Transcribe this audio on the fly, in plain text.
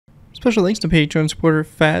Special thanks to Patreon supporter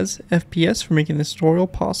PhasFPS for making this tutorial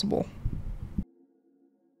possible.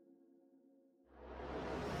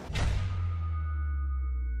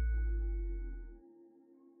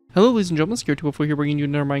 Hello ladies and gentlemen, Scared204 here bringing you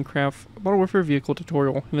another Minecraft Modern Warfare vehicle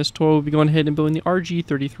tutorial. In this tutorial we'll be going ahead and building the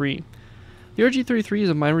RG-33. The RG-33 is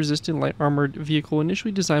a mine-resistant light armored vehicle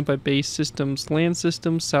initially designed by Base Systems Land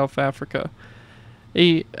Systems South Africa,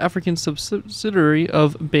 a African subsidiary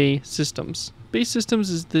of Base Systems. Base Systems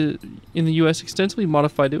is in the US extensively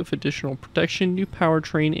modified it with additional protection, new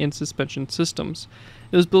powertrain, and suspension systems.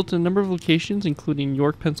 It was built in a number of locations including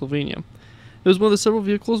York, Pennsylvania. It was one of the several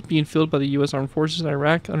vehicles being fielded by the US Armed Forces in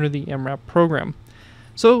Iraq under the MRAP program.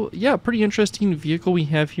 So yeah, pretty interesting vehicle we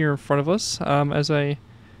have here in front of us. As I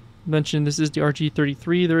mentioned, this is the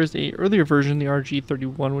RG-33. There is a earlier version, the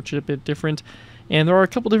RG-31, which is a bit different. And there are a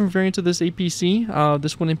couple different variants of this APC.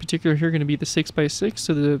 This one in particular here going to be the 6x6,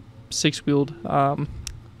 so the 6-wheeled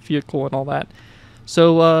vehicle and all that.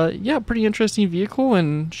 So yeah, pretty interesting vehicle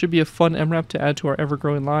and should be a fun MRAP to add to our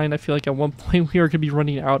ever-growing line. I feel like at one point we are going to be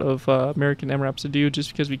running out of American MRAPs to do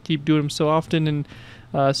just because we keep doing them so often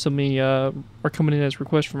and so many are coming in as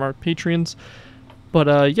requests from our patrons.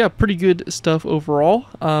 But yeah, pretty good stuff overall.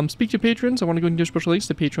 Speaking of patrons, I want to go and give special thanks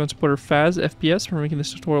to Patreon supporter PhasFPS for making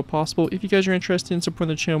this tutorial possible. If you guys are interested in supporting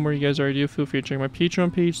the channel more you guys already do, feel free to check my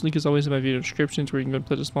Patreon page. Link is always in my video descriptions where you can go and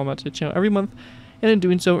pledge a small amount to the channel every month. And in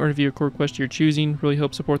doing so, earn a vehicle request to your choosing. Really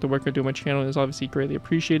helps support the work I do on my channel and is obviously greatly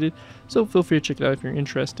appreciated. So feel free to check it out if you're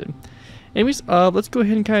interested. Anyways, let's go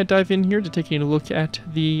ahead and kind of dive in here to taking a look at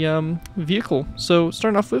the vehicle. So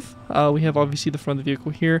starting off with, we have obviously the front of the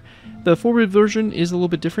vehicle here. The forward version is a little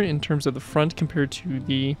bit different in terms of the front compared to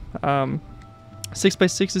the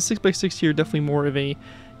 6x6. The 6x6 here definitely more of a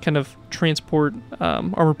kind of transport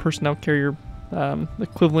armored personnel carrier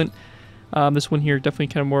equivalent. This one here definitely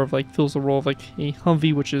kind of more of like fills the role of like a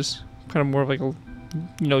Humvee, which is kind of more of like a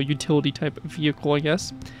utility type vehicle, I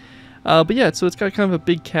guess. But yeah, so it's got kind of a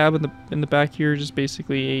big cab in the back here, just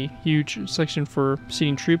basically a huge section for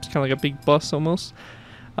seating troops, kind of like a big bus almost.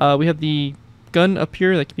 We have the gun up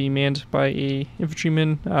here that can be manned by a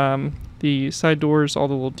infantryman. The side doors, all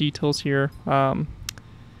the little details here, all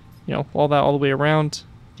that all the way around.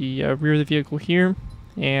 The rear of the vehicle here,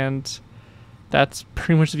 and that's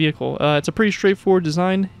pretty much the vehicle. It's a pretty straightforward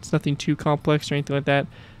design. It's nothing too complex or anything like that.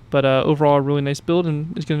 But overall, a really nice build,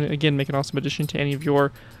 and it's going to, again, make an awesome addition to any of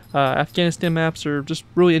your Afghanistan maps, or just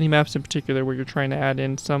really any maps in particular where you're trying to add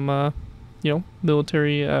in some,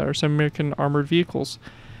 military or some American armored vehicles.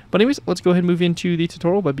 But anyways, let's go ahead and move into the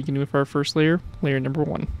tutorial by beginning with our first layer, layer number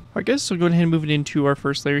 1. Alright guys, so go ahead and move it into our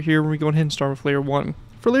first layer here, where we go ahead and start with layer 1.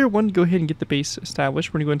 For layer 1, go ahead and get the base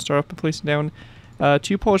established. We're going to go ahead and start off by placing down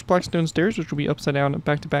 2 polished black stone stairs, which will be upside down,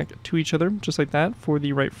 back to back to each other, just like that, for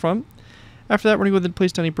the right front. After that, we're going to go ahead and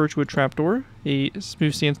place down a birchwood trapdoor, a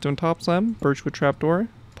smooth sandstone top slab, birchwood trapdoor,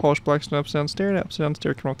 polished black stone upside down stair, and upside down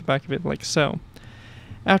stair coming off the back of it like so.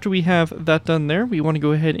 After we have that done there, we want to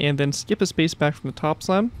go ahead and then skip a space back from the top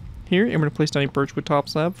slab here, and we're going to place down a birchwood top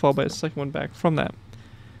slab, followed by a second one back from that.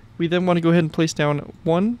 We then want to go ahead and place down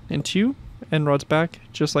 1 and 2 end rods back,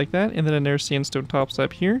 just like that, and then another sandstone top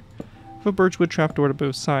slab here, with a birchwood trapdoor to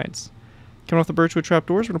both sides. Coming off the birchwood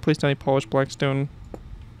trapdoors, we're going to place down a polished black stone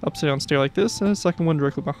upside down stair like this, and a second one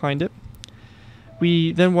directly behind it.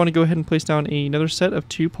 We then want to go ahead and place down another set of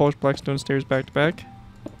 2 polished black stone stairs back to back.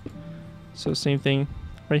 So same thing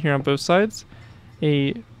right here on both sides.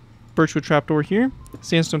 A birchwood trapdoor here,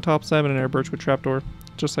 sandstone top slab, and another birchwood trapdoor,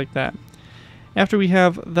 just like that. After we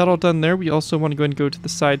have that all done there, we also want to go ahead and go to the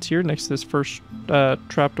sides here next to this first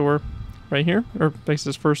trapdoor right here, or next to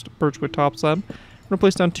this first birchwood top slab. We're going to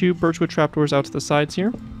place down 2 birchwood trapdoors out to the sides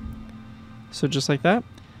here. So just like that.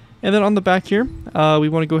 And then on the back here, we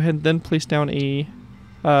want to go ahead and then place down a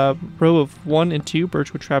row of 1 and 2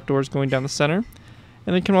 birchwood trapdoors going down the center.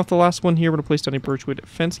 And then coming off the last one here, we're going to place down a birchwood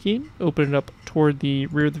fence gate, open it up toward the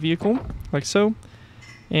rear of the vehicle, like so.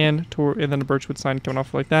 And then a birchwood sign coming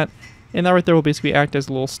off like that. And that right there will basically act as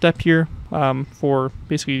a little step here for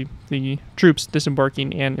basically the troops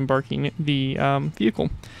disembarking and embarking the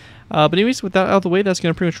vehicle. But anyways, with that out of the way, that's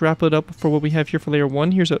going to pretty much wrap it up for what we have here for layer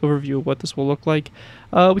 1. Here's an overview of what this will look like.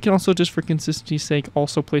 We can also, just for consistency's sake,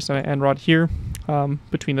 also place on an end rod here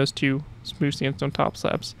between those 2 smooth sandstone top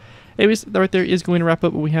slabs. Anyways, that right there is going to wrap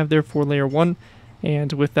up what we have there for layer 1.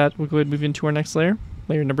 And with that, we'll go ahead and move into our next layer,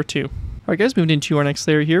 layer number 2. Alright guys, moving into our next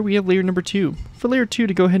layer here, we have layer number 2. For layer 2,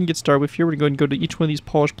 to go ahead and get started with here, we're going to go to each one of these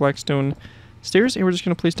polished black stone stairs, and we're just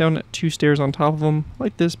going to place down 2 stairs on top of them,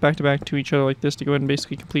 like this, back to back to each other like this, to go ahead and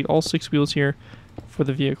basically complete all 6 wheels here for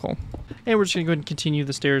the vehicle. And we're just going to go ahead and continue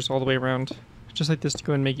the stairs all the way around, just like this, to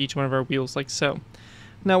go ahead and make each one of our wheels like so.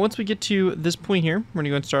 Now, once we get to this point here, we're going to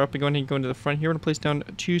go and start up and go ahead and go into the front here. We're going to place down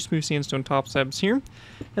 2 smooth sandstone top slabs here,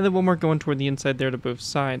 and then one more going toward the inside there to both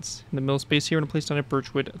sides. In the middle space here, we're going to place down a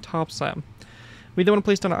birchwood top slab. We then want to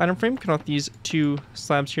place down an item frame, cut off these 2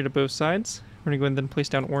 slabs here to both sides. We're going to go ahead and then place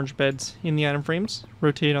down orange beds in the item frames,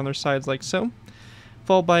 rotate on their sides like so,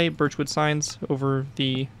 followed by birchwood signs over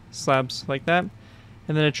the slabs like that,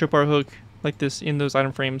 and then a tripwire hook like this in those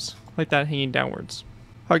item frames, like that, hanging downwards.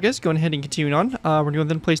 Alright guys, going ahead and continuing on, we're going to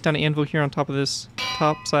then place down an anvil here on top of this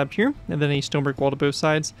top slab here, and then a stone brick wall to both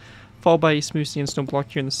sides, followed by a smooth sandstone block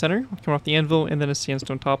here in the center, coming off the anvil, and then a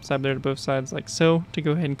sandstone top slab there to both sides like so, to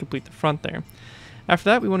go ahead and complete the front there. After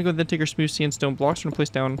that, we want to go ahead and take our smooth sandstone blocks. We're going to place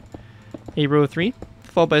down a row of 3,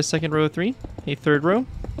 followed by a second row of 3, a third row,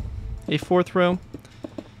 a fourth row,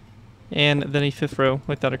 and then a fifth row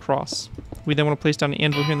like that across. We then want to place down an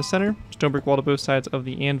anvil here in the center, stone brick wall to both sides of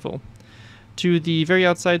the anvil. To the very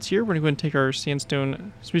outsides here, we're going to go ahead and take our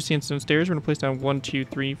smooth sandstone stairs. We're going to place down 1, 2,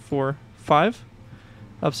 3, 4, 5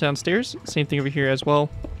 upside down stairs. Same thing over here as well,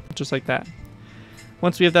 just like that.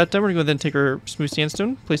 Once we have that done, we're going to go ahead and take our smooth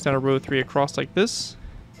sandstone, place down a row of 3 across like this,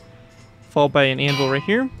 followed by an anvil right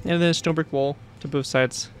here, and then a stone brick wall to both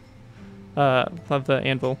sides of the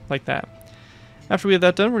anvil like that. After we have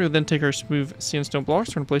that done, we're going to then take our smooth sandstone blocks.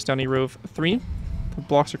 We're going to place down a row of 3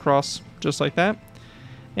 blocks across just like that.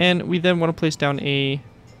 And we then want to place down a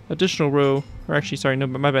additional row, or actually, sorry, no,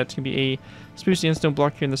 my bad, it's going to be a smooth sandstone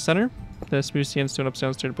block here in the center, then a smooth sandstone upside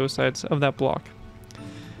down stair to both sides of that block.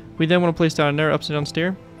 We then want to place down another upside down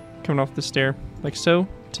stair, coming off the stair like so,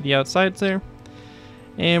 to the outsides there.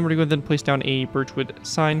 And we're going to then place down a birchwood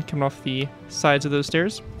sign coming off the sides of those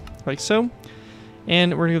stairs, like so.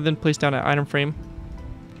 And we're going to then place down an item frame.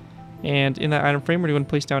 And in that item frame, we're going to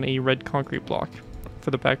place down a red concrete block for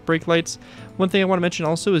the back brake lights. One thing I want to mention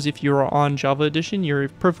also is if you're on Java Edition, you're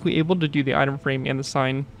perfectly able to do the item frame and the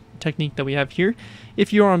sign technique that we have here.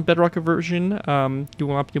 If you're on Bedrock version, you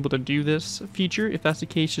will not be able to do this feature. If that's the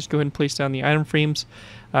case, just go ahead and place down the item frames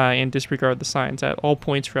and disregard the signs at all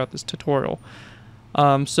points throughout this tutorial.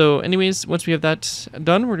 So anyways, once we have that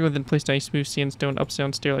done, we're going to then place down a smooth sandstone upside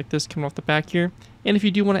down stair like this coming off the back here. And if you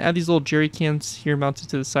do want to add these little jerry cans here mounted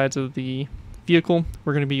to the sides of the vehicle,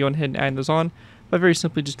 we're going to be going ahead and adding those on by very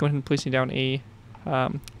simply just going ahead and placing down a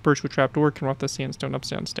birchwood trapdoor coming off the sandstone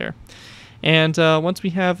upside down stair. And once we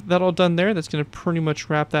have that all done there, that's going to pretty much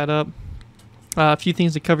wrap that up. A few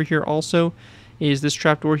things to cover here also is this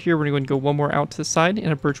trapdoor here. We're going to go one more out to the side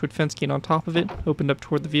and a birchwood fence gate on top of it, opened up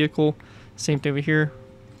toward the vehicle. Same thing over here,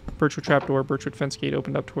 birchwood trapdoor, birchwood fence gate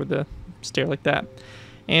opened up toward the stair like that.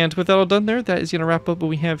 And with that all done there, that is going to wrap up what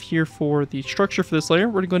we have here for the structure for this layer.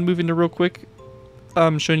 We're going to go and move into real quick,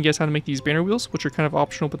 showing you guys how to make these banner wheels, which are kind of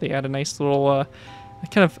optional, but they add a nice little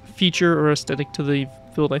kind of feature or aesthetic to the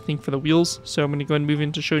build, I think, for the wheels. So I'm going to go and move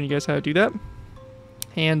into showing you guys how to do that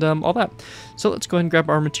and all that. So let's go ahead and grab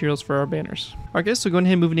our materials for our banners. Alright guys, so going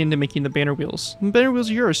ahead and moving into making the banner wheels. The banner wheels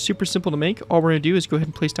here are super simple to make. All we're going to do is go ahead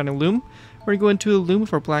and place down a loom. We're going to go into a loom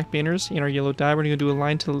with our black banners and our yellow dye. We're going to do a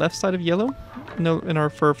line to the left side of yellow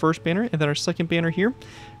for our first banner, and then our second banner here,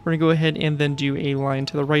 we're going to go ahead and then do a line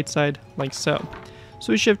to the right side like so.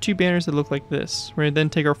 So we should have 2 banners that look like this. We're going to then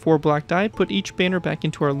take our 4 black dye, put each banner back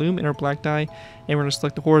into our loom in our black dye, and we're going to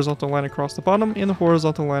select the horizontal line across the bottom and the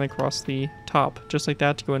horizontal line across the top, just like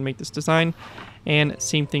that, to go and make this design. And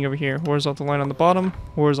same thing over here, horizontal line on the bottom,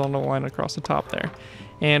 horizontal line across the top there.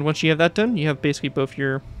 And once you have that done, you have basically both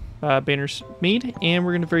your banners made, and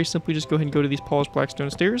we're going to very simply just go ahead and go to these polished black stone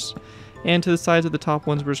stairs. And to the sides of the top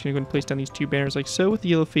ones, we're just going to go and place down these 2 banners like so, with the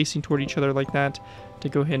yellow facing toward each other like that, to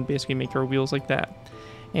go ahead and basically make our wheels like that.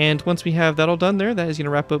 And once we have that all done there, that is going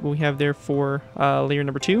to wrap up what we have there for layer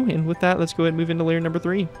number 2. And with that, let's go ahead and move into layer number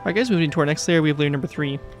 3. Alright guys, moving into our next layer, we have layer number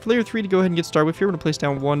 3. For layer 3, to go ahead and get started with here, we're going to place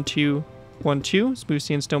down 1, 2, 1, 2 smooth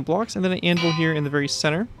sandstone blocks, and then an anvil here in the very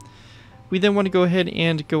center. We then want to go ahead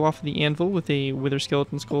and go off of the anvil with a wither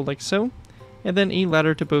skeleton skull like so, and then a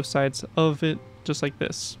ladder to both sides of it, just like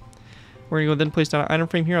this. We're going to go then place down an item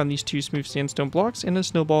frame here on these 2 smooth sandstone blocks, and a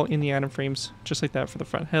snowball in the item frames, just like that for the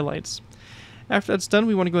front headlights. After that's done,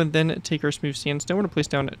 we want to go and then take our smooth sandstone. We're going to place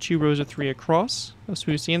down 2 rows of 3 across of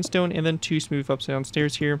smooth sandstone, and then 2 smooth upside down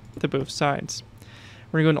stairs here to both sides.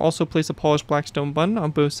 We're going to go and also place a polished black stone button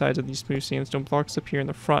on both sides of these smooth sandstone blocks up here in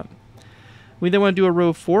the front. We then want to do a row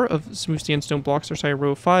of 4 of smooth sandstone blocks, or sorry, a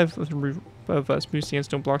row of 5 of smooth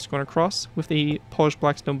sandstone blocks going across with a polished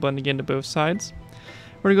black stone button again to both sides.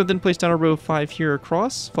 We're going to go then place down a row of 5 here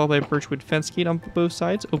across, followed by a birchwood fence gate on both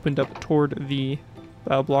sides, opened up toward the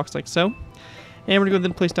blocks like so. And we're going to go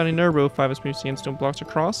then place down another row of 5 of smooth sandstone blocks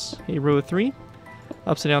across, a row of 3,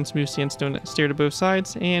 upside down smooth sandstone stair to both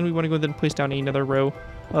sides, and we want to go then place down another row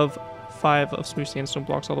of 5 of smooth sandstone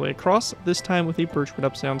blocks all the way across, this time with a birchwood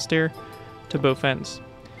upside down stair to both ends.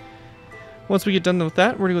 Once we get done with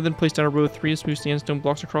that, we're going to then place down a row of 3 of smooth sandstone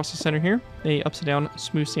blocks across the center here, a upside down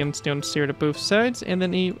smooth sandstone stair to both sides, and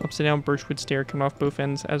then a upside down birchwood stair coming off both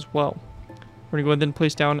ends as well. We're going to go ahead and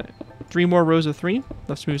place down 3 more rows of 3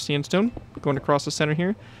 of smooth sandstone going across the center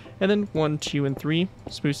here, and then 1, 2, and 3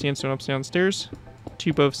 smooth sandstone upside down stairs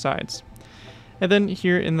to both sides. And then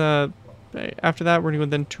here in the after that, we're going to go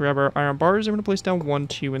then to grab our iron bars, and we're going to place down 1,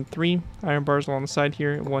 2, and 3 iron bars along the side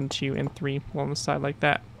here, 1, 2, and 3 along the side like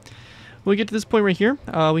that. When we get to this point right here,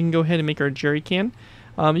 we can go ahead and make our jerry can.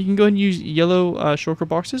 You can go ahead and use yellow shulker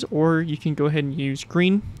boxes, or you can go ahead and use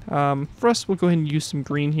green. For us, we'll go ahead and use some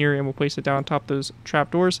green here, and we'll place it down on top of those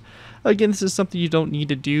trapdoors. Again, this is something you don't need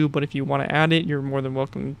to do, but if you want to add it, you're more than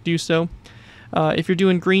welcome to do so. If you're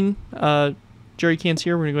doing green jerry cans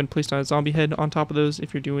here, we're going to go ahead and place down a zombie head on top of those.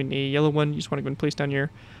 If you're doing a yellow one, you just want to go ahead and place down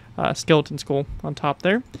your skeleton skull on top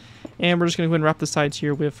there. And we're just going to go ahead and wrap the sides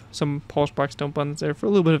here with some polished black stone buttons there for a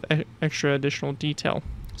little bit of extra additional detail.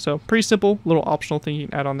 So pretty simple, little optional thing you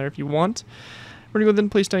can add on there if you want. We're going to go ahead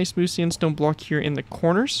and place down a smooth sandstone block here in the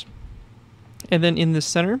corners. And then in the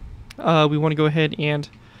center, we want to go ahead and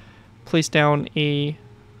place down a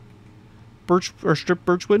strip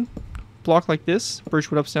birchwood block like this,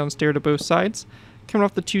 birchwood upside down stair to both sides. Coming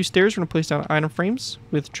off the 2 stairs, we're going to place down item frames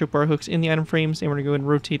with tripwire hooks in the item frames, and we're going to go ahead and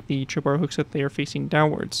rotate the tripwire hooks so that they are facing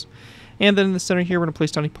downwards. And then in the center here, we're going to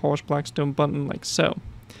place down a polished black stone button like so.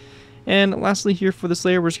 And lastly here for this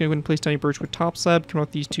layer, we're just going to go ahead and place down a birchwood top slab, coming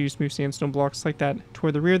off these 2 smooth sandstone blocks like that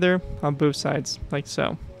toward the rear there on both sides like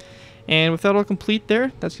so. And with that all complete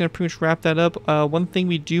there, that's going to pretty much wrap that up. One thing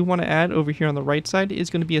we do want to add over here on the right side is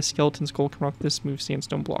going to be a skeleton skull coming off this smooth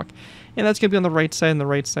sandstone block. And that's going to be on the right side and the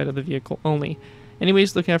right side of the vehicle only.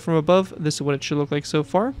 Anyways, looking at it from above, this is what it should look like so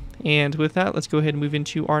far. And with that, let's go ahead and move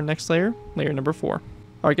into our next layer, layer number 4.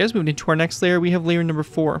 Alright guys, moving into our next layer, we have layer number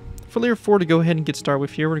 4. For layer 4 to go ahead and get started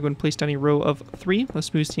with here, we're going to place down a row of 3 of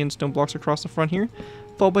smooth sandstone blocks across the front here,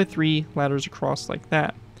 followed by 3 ladders across like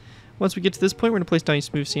that. Once we get to this point, we're going to place down a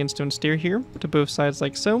smooth sandstone stair here to both sides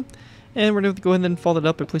like so. And we're going to go ahead and then follow it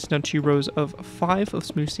up by placing down 2 rows of 5 of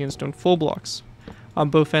smooth sandstone full blocks. On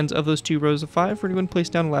both ends of those 2 rows of 5, we're going to place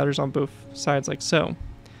down ladders on both sides like so.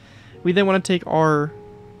 We then want to take our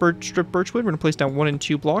strip birchwood, we're going to place down 1 and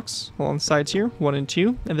 2 blocks along the sides here, 1 and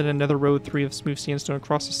 2, and then another row of 3 of smooth sandstone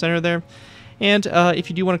across the center there. And if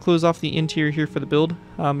you do want to close off the interior here for the build,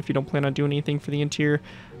 if you don't plan on doing anything for the interior,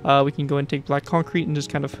 we can go and take black concrete and just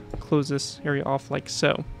kind of close this area off like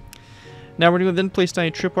so. Now we're going to then place down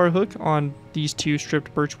a tripwire hook on these 2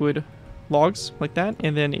 stripped birchwood logs like that,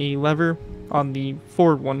 and then a lever on the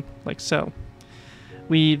forward one like so.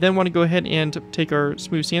 We then want to go ahead and take our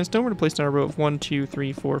smooth sandstone. We're going to place down a row of 1, 2,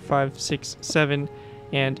 3, 4, 5, 6, 7,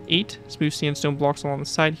 and 8 smooth sandstone blocks along the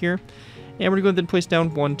side here. And we're going to go ahead and place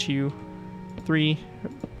down 1, 2, 3,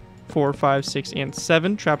 4, 5, 6, and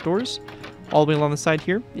 7 trapdoors all the way along the side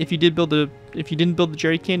here. If you didn't build the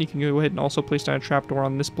jerry can, you can go ahead and also place down a trapdoor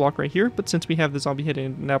on this block right here. But since we have the zombie head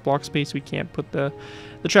in that block space, we can't put the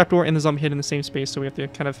trapdoor and the zombie head in the same space, so we have to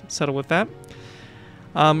kind of settle with that.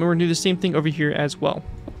 And we're going to do the same thing over here as well.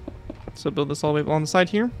 So build this all the way along the side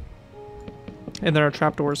here. And then our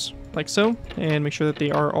trapdoors like so. And make sure that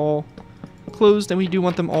they are all closed. And we do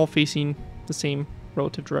want them all facing the same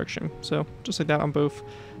relative direction. So just like that on both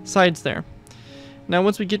sides there. Now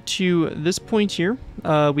once we get to this point here,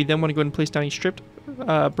 we then want to go ahead and place down a stripped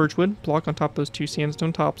birchwood block on top of those 2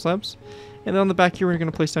 sandstone top slabs. And then on the back here, we're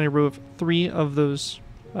going to place down a row of 3 of those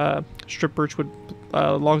stripped birchwood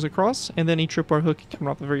logs across, and then a tripwire hook coming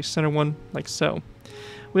off the very center one, like so.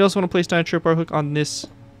 We also want to place down a tripwire hook on this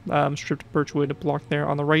stripped birchwood block there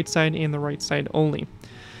on the right side and the right side only.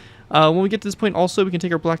 When we get to this point also, we can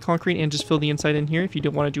take our black concrete and just fill the inside in here if you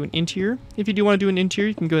don't want to do an interior. If you do want to do an interior,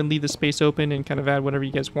 you can go ahead and leave the space open and kind of add whatever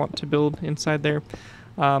you guys want to build inside there.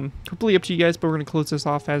 Completely up to you guys, but we're going to close this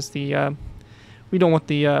off as the... we don't want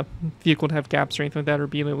the vehicle to have gaps or anything like that, or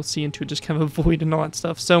being able to see into it, just kind of a void and all that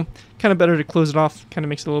stuff. So kind of better to close it off, kind of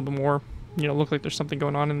makes it a little bit more, look like there's something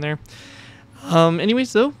going on in there.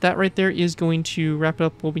 Anyways, though, that right there is going to wrap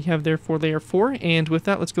up what we have there for layer 4. And with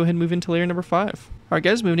that, let's go ahead and move into layer number 5. Alright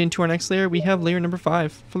guys, moving into our next layer, we have layer number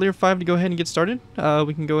 5. For layer 5 to go ahead and get started,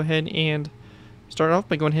 we can go ahead and start off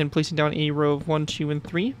by going ahead and placing down a row of 1, 2, and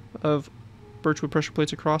 3 of birchwood pressure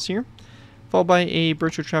plates across here, followed by a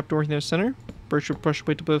birchwood trapdoor in the center, birchwood pressure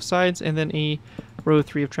plate to both sides, and then a row of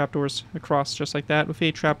 3 of trapdoors across just like that with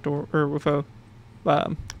a trapdoor, or with a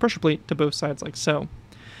pressure plate to both sides like so.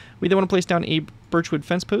 We then want to place down a birchwood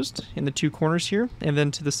fence post in the 2 corners here, and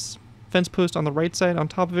then to this fence post on the right side, on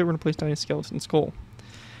top of it, we're going to place down a skeleton skull.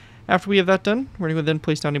 After we have that done, we're going to then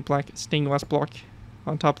place down a black stained glass block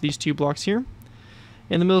on top of these two blocks here.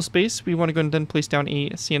 In the middle space, we want to go and then place down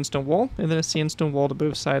a sandstone wall, and then a sandstone wall to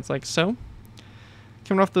both sides like so.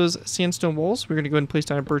 Coming off those sandstone walls, we're going to go ahead and place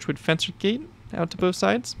down a birchwood fence gate out to both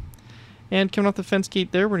sides. And coming off the fence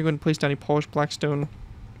gate there, we're going to go ahead and place down a polished black stone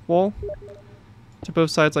wall to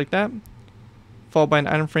both sides like that, followed by an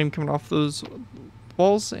item frame coming off those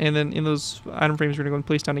walls, and then in those item frames, we're going to go and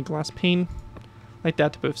place down a glass pane like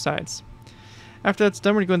that to both sides. After that's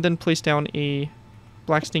done, we're going to go and then place down a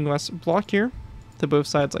black stained glass block here to both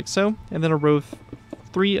sides like so, and then a row of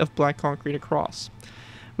 3 of black concrete across.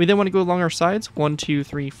 We then want to go along our sides, 1, 2,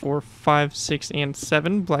 3, 4, 5, 6, and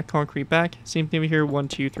 7, black concrete back. Same thing over here, 1,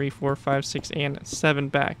 2, 3, 4, 5, 6, and 7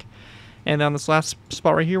 back. And on this last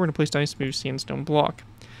spot right here, we're going to place down a smooth sandstone block.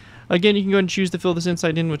 Again, you can go ahead and choose to fill this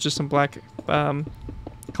inside in with just some black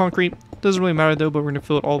concrete. Doesn't really matter though, but we're going to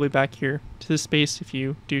fill it all the way back here to this space if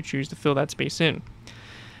you do choose to fill that space in.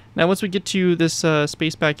 Now once we get to this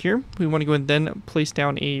space back here, we want to go and then place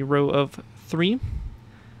down a row of 3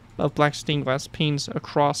 of black stained glass panes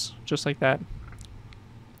across, just like that,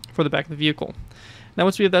 for the back of the vehicle. Now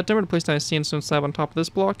once we have that done, we're going to place down a sandstone slab on top of this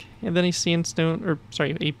block, and then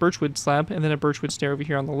a birchwood slab, and then a birchwood stair over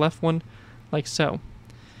here on the left one, like so.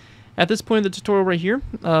 At this point in the tutorial right here,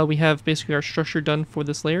 we have basically our structure done for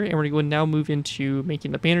this layer, and we're going to go and now move into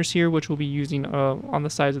making the banners here, which we'll be using on the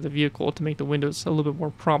sides of the vehicle to make the windows a little bit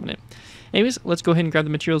more prominent. Anyways, let's go ahead and grab the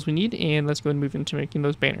materials we need, and let's go ahead and move into making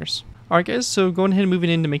those banners. Alright guys, so going ahead and moving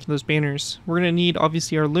into making those banners, we're going to need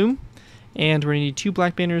obviously our loom, and we're going to need 2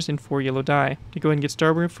 black banners and 4 yellow dye. To go ahead and get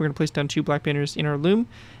started with, we're going to place down 2 black banners in our loom,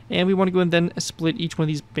 and we want to go and then split each one of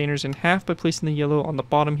these banners in half by placing the yellow on the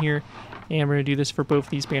bottom here, and we're going to do this for both of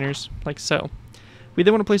these banners, like so. We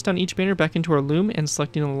then want to place down each banner back into our loom, and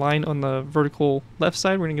selecting a line on the vertical left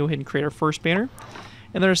side, we're going to go ahead and create our first banner.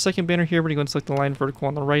 And then our second banner here, we're going to go and select the line vertical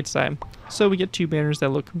on the right side. So we get 2 banners that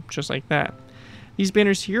look just like that. These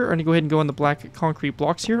banners here are going to go ahead and go on the black concrete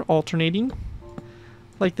blocks here, alternating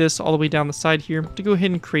like this all the way down the side here to go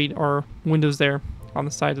ahead and create our windows there on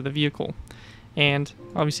the side of the vehicle. And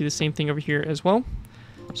obviously the same thing over here as well.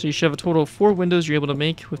 So you should have a total of 4 windows you're able to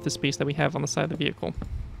make with the space that we have on the side of the vehicle.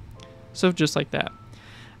 So just like that.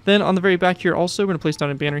 Then on the very back here also, we're going to place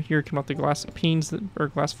down a banner here, come out the glass panes or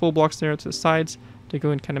glass full blocks there to the sides to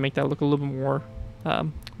go and kind of make that look a little bit more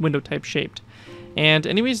window type shaped. And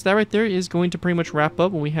anyways, that right there is going to pretty much wrap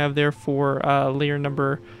up what we have there for layer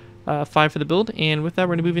number 5 for the build. And with that,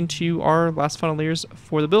 we're going to move into our last final layers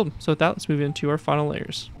for the build. So with that, let's move into our final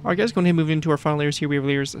layers. Alright guys, going ahead and move into our final layers here. We have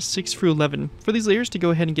layers 6 through 11. For these layers to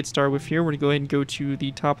go ahead and get started with here, we're going to go ahead and go to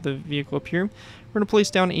the top of the vehicle up here. We're going to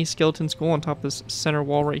place down a skeleton skull on top of this center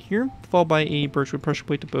wall right here, followed by a birchwood pressure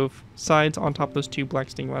plate to both sides on top of those 2 black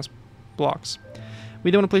stained glass blocks. We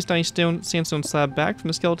then want to place down a sandstone slab back from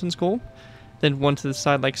the skeleton skull, then one to the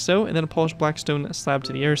side like so, and then a polished black stone slab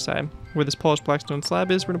to the other side. Where this polished black stone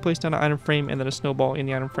slab is, we're going to place down an item frame and then a snowball in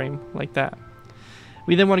the item frame like that.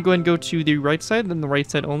 We then want to go ahead and go to the right side, then the right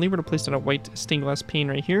side only. We're going to place down a white stained glass pane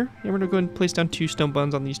right here, and we're going to go ahead and place down 2 stone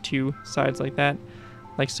buns on these 2 sides like that,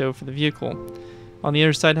 like so for the vehicle. On the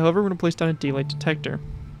other side, however, we're going to place down a daylight detector.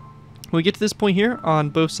 When we get to this point here, on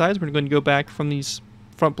both sides, we're going to go back from these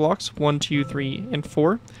front blocks, 1, 2, 3, and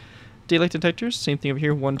 4. Daylight detectors, same thing over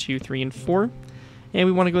here, 1, 2, 3, and 4. And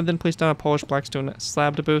we want to go and then place down a polished blackstone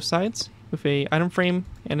slab to both sides with a item frame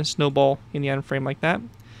and a snowball in the item frame like that.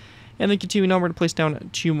 And then continuing on, we're going to place down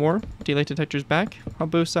 2 more daylight detectors back on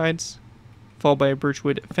both sides, followed by a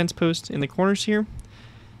birchwood fence post in the corners here.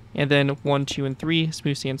 And then 1, 2, and 3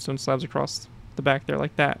 smooth sandstone slabs across the back there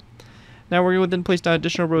like that. Now we're going to then place down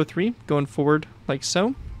additional row 3 going forward like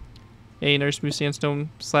so. Another smooth sandstone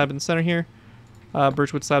slab in the center here,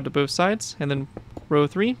 birchwood slab to both sides, and then row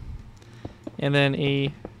 3, and then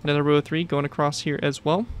another row of 3 going across here as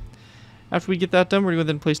well. After we get that done, we're going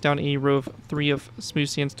to then place down a row of 3 of smooth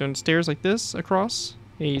sandstone stairs like this across,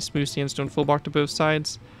 a smooth sandstone full block to both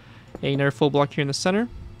sides, another full block here in the center,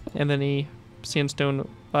 and then a sandstone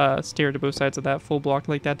stair to both sides of that full block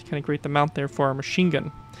like that to kind of create the mount there for our machine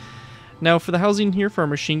gun. Now for the housing here for our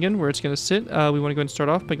machine gun, where it's going to sit, we want to go ahead and start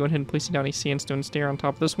off by going ahead and placing down a sandstone stair on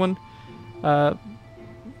top of this one,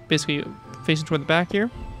 basically facing toward the back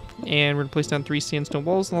here, and we're going to place down 3 sandstone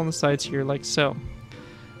walls along the sides here like so.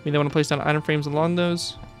 We then want to place down item frames along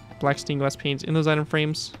those, black stained glass panes in those item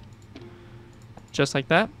frames, just like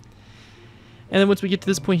that. And then once we get to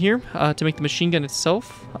this point here, to make the machine gun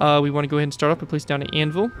itself, we want to go ahead and start off by place down an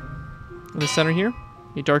anvil in the center here,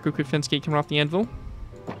 a dark oak fence gate coming off the anvil.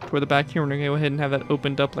 Toward the back here, we're going to go ahead and have that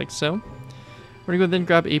opened up like so. We're going to go then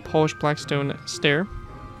grab a polished blackstone stair,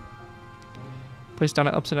 place down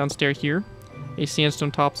an upside down stair here, a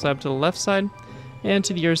sandstone top slab to the left side, and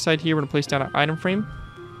to the other side here we're going to place down an item frame,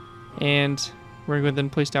 and we're going to then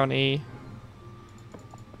place down a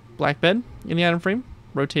black bed in the item frame,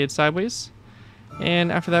 rotated sideways.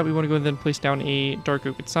 And after that, we want to go and then place down a dark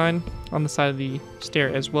oak sign on the side of the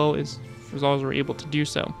stair as well, as long as we're able to do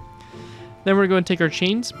so. Then we're going to take our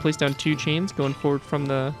chains, place down 2 chains going forward from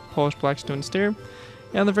the polished black stone stair.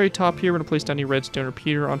 And on the very top here, we're going to place down a redstone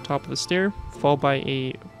repeater on top of the stair, followed by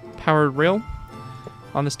a powered rail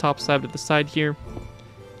on this top slab to the side here.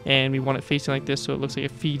 And we want it facing like this so it looks like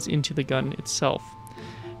it feeds into the gun itself.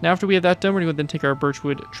 Now after we have that done, we're going to then take our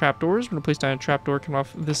birchwood trapdoors. We're going to place down a trapdoor coming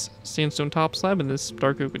off this sandstone top slab and this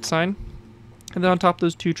dark oak sign. And then on top of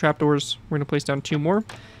those 2 trapdoors, we're going to place down 2 more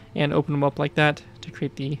and open them up like that to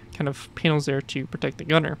create the kind of panels there to protect the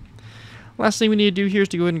gunner. Last thing we need to do here is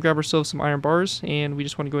to go ahead and grab ourselves some iron bars, and we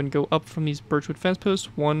just want to go ahead and go up from these birchwood fence posts.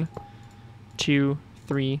 1, 2,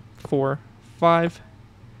 3, 4, 5,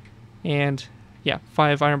 and yeah,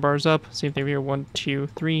 5 iron bars up. Same thing here, 1, 2,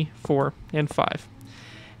 3, 4, and 5.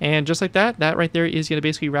 And just like that, that right there is going to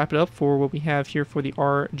basically wrap it up for what we have here for the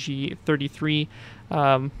RG-33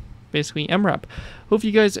 basically MRAP. Hope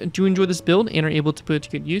you guys do enjoy this build and are able to put it to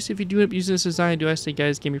good use. If you do end up using this design, I do ask that you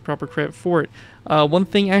guys give me proper credit for it. One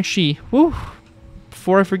thing actually,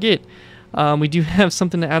 before I forget, we do have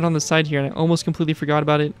something to add on the side here, and I almost completely forgot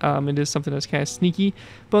about it. It is something that's kind of sneaky.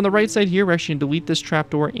 But on the right side here, we're actually going to delete this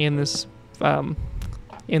trapdoor and this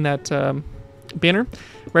in that banner.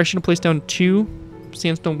 We're actually going to place down 2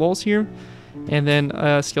 sandstone walls here, and then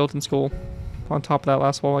a skeleton skull on top of that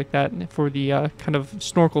last wall like that for the kind of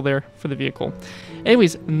snorkel there for the vehicle.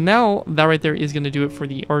 Anyways, now that right there is going to do it for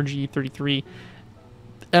the RG-33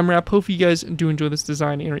 MRAP. Hope you guys do enjoy this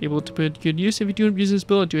design and are able to put it to good use. If you do end up using this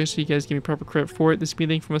build, I do ask you guys give me proper credit for it. This will be a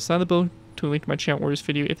link from a side of the build to a link to my channel or this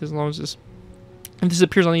video if as long as this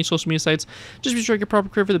appears on any social media sites. Just be sure to get proper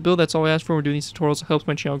credit for the build. That's all I ask for. We're doing these tutorials. It helps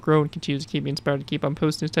my channel grow and continues to keep me inspired to keep on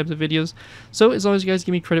posting these types of videos. So as long as you guys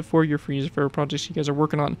give me credit for your free user for projects you guys are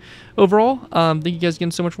working on. Overall, thank you guys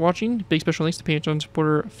again so much for watching. Big special thanks to Patreon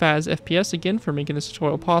supporter PhasFPS again for making this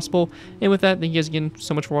tutorial possible. And with that, thank you guys again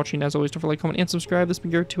so much for watching. As always, don't forget to like, comment, and subscribe. This has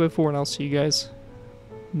been Garrett204, and I'll see you guys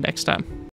next time.